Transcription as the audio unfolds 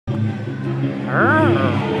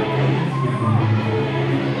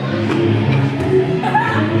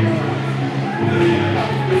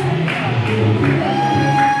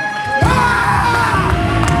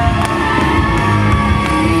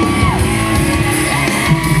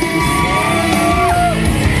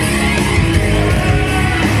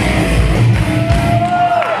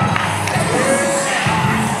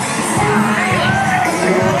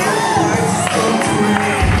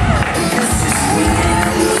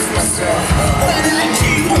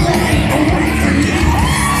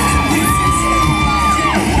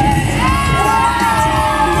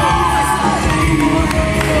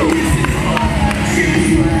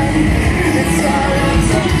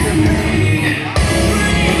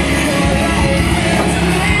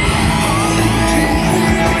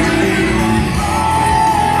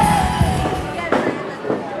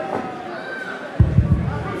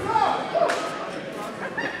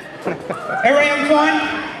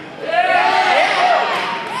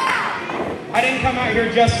come out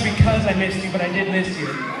here just because I missed you, but I did miss you,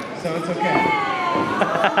 so it's okay.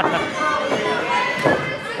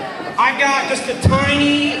 I've got just a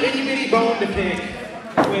tiny, itty-bitty bone to pick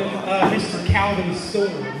with Mr. Calvin Storm.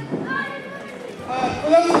 For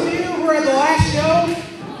those of you who were at the last show,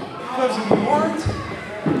 for those of you who weren't,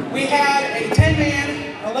 we had a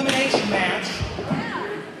 10-man elimination match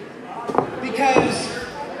because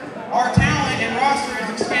our talent and roster is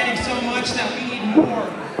expanding so much that we need more.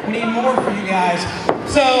 We need more for you guys.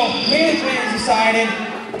 So management has decided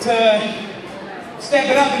to step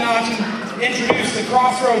it up a notch and introduce the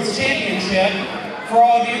Crossroads Championship for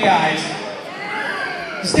all of you guys.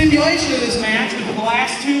 The stipulation of this match is that the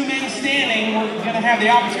last 2 men standing were going to have the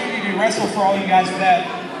opportunity to wrestle for all you guys for that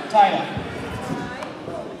title.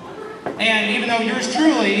 And even though yours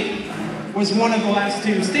truly was one of the last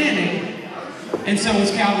 2 standing, and so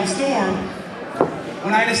was Calvin Storm,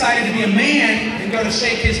 when I decided to be a man and go to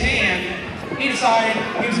shake his hand, he decided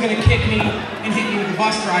he was going to kick me and hit me with the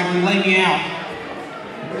bus driver and lay me out.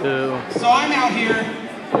 So I'm out here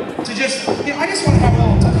to just, I just want to have a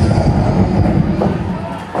little time.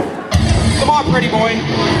 Come on, pretty boy.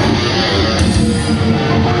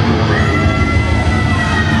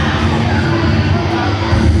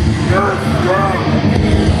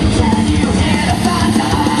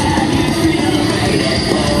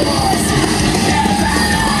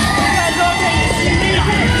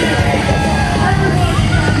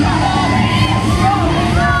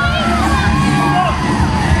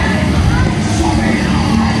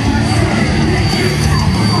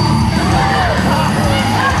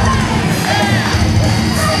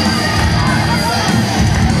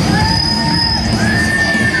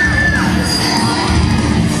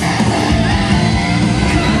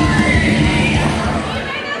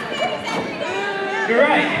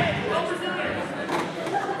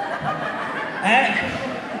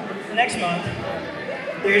 Next month,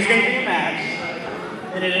 there's going to be a match,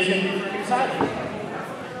 and it is going to be freaking silent.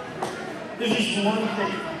 There's just one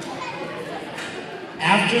thing.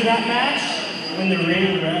 After that match, when the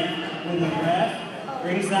ref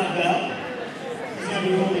rings that bell, he's going to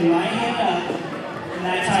be holding my hand up, and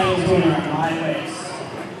that title is going around my waist.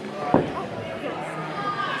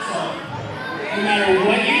 So, no matter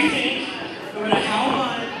what you think, no matter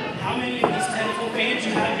how many of these tentacles fans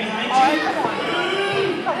you have behind you,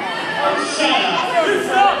 shut up.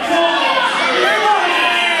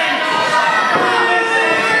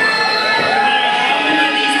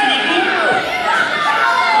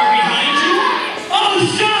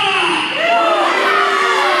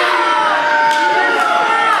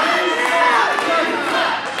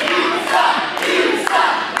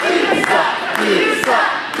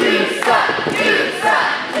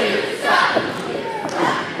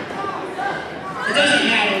 It doesn't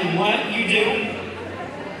matter what you do,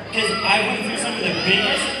 because I went through some of the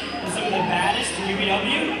biggest and some of the baddest in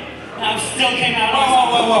UBW, and I still came out on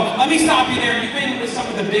top. Whoa. Let me stop you there. You've been with some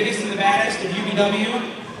of the biggest and the baddest of UBW.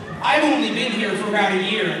 I've only been here for about a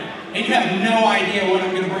year, and you have no idea what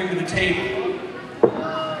I'm going to bring to the table.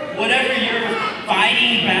 Whatever your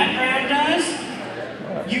fighting background does,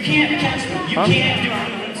 you can't catch me. You can't do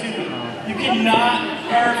anything to me. You cannot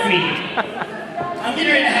hurt me. I'm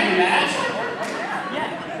getting ready to have a match.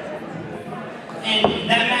 And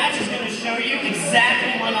that match is going to show you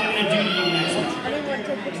exactly what I'm going to do to you next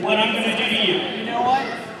week. What I'm going to do to you. You know what?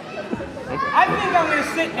 I think I'm going to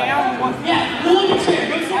sit down and watch. Yeah, go look at your chair.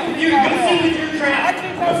 Go sit with your crowd. I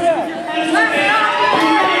think I will.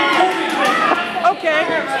 Okay.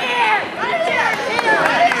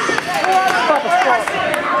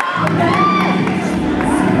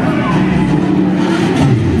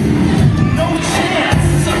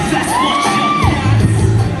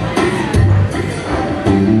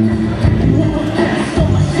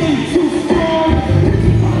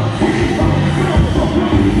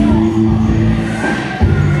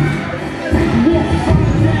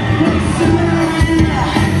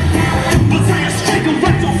 But I strike a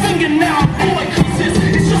right finger now, boy, 'cause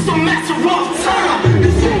it's just a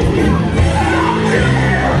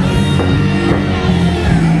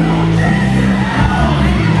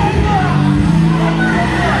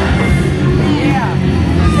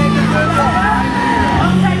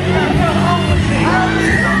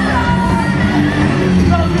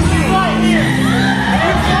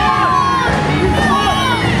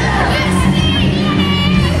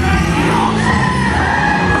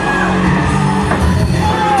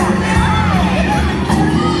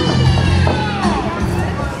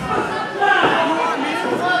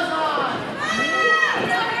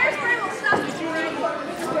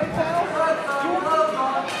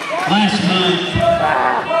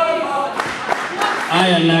I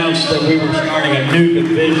announced that we were starting a new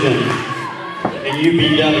division in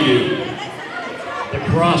UBW, the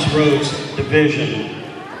Crossroads Division.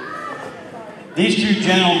 These two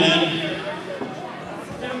gentlemen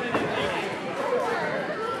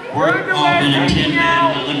were involved in a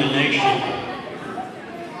 10-man elimination.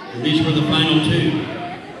 And these were the final two.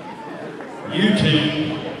 You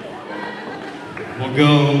two will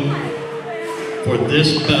go for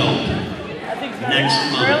this belt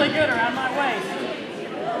next month. Really good around my waist.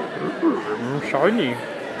 Shiny.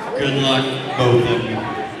 Good luck, both of you.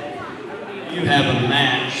 You have a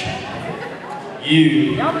match.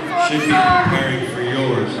 You should be preparing for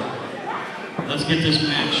yours. Let's get this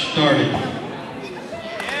match started.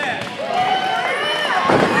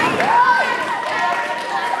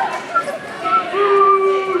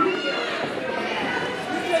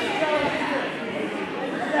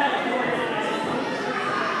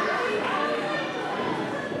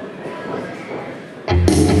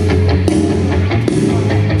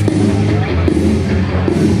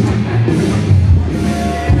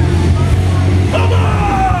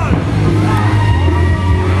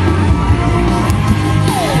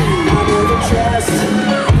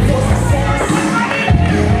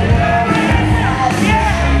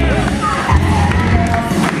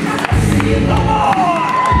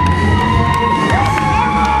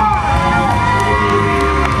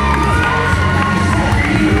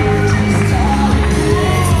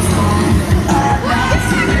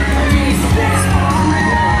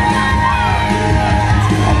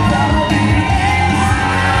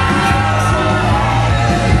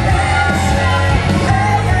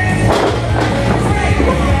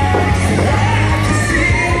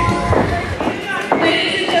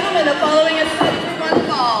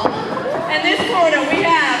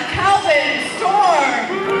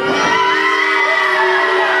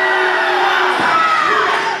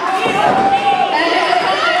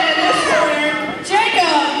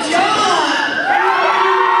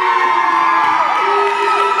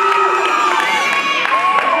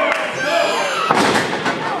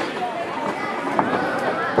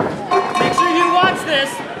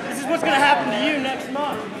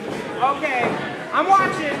 Okay, I'm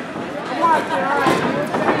watching, all right.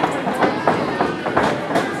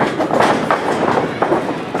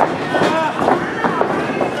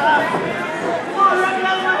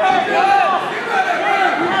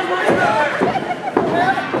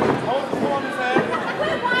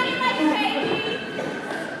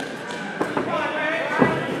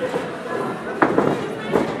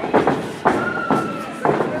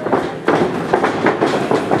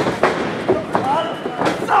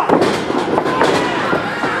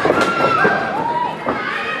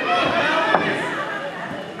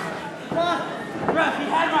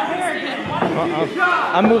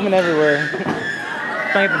 I'm moving everywhere.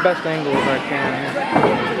 Trying to get the best angle if I can.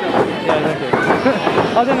 Yeah, that's it.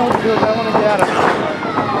 I don't know what to do, but I want to get out of it.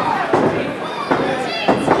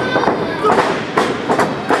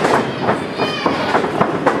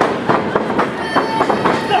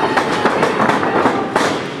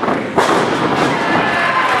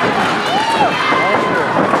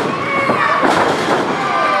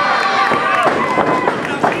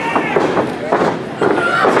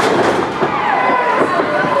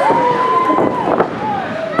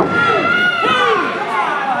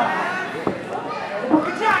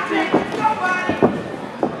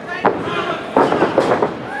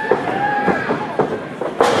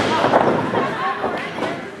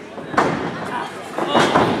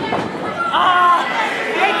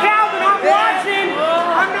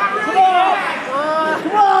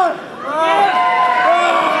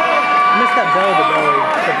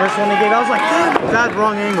 First one they gave, I was like, that's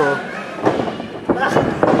wrong angle. 1,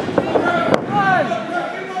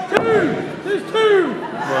 2, there's 2.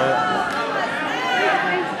 What?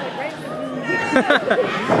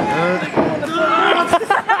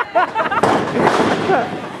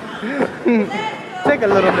 Take a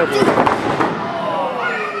little nibble.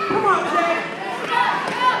 Come on, Jay.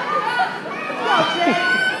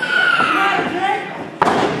 Come on, Jay.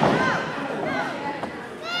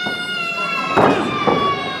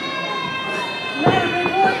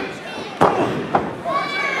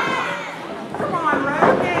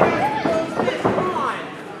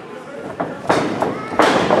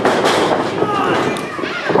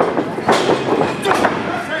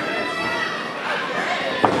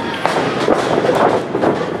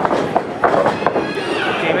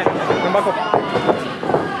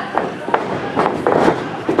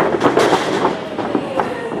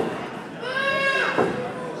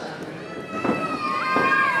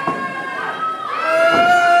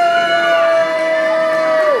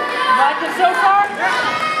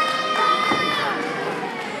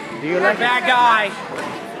 Do you like Bad guy.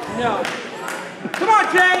 No. Come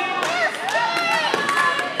on, Jay.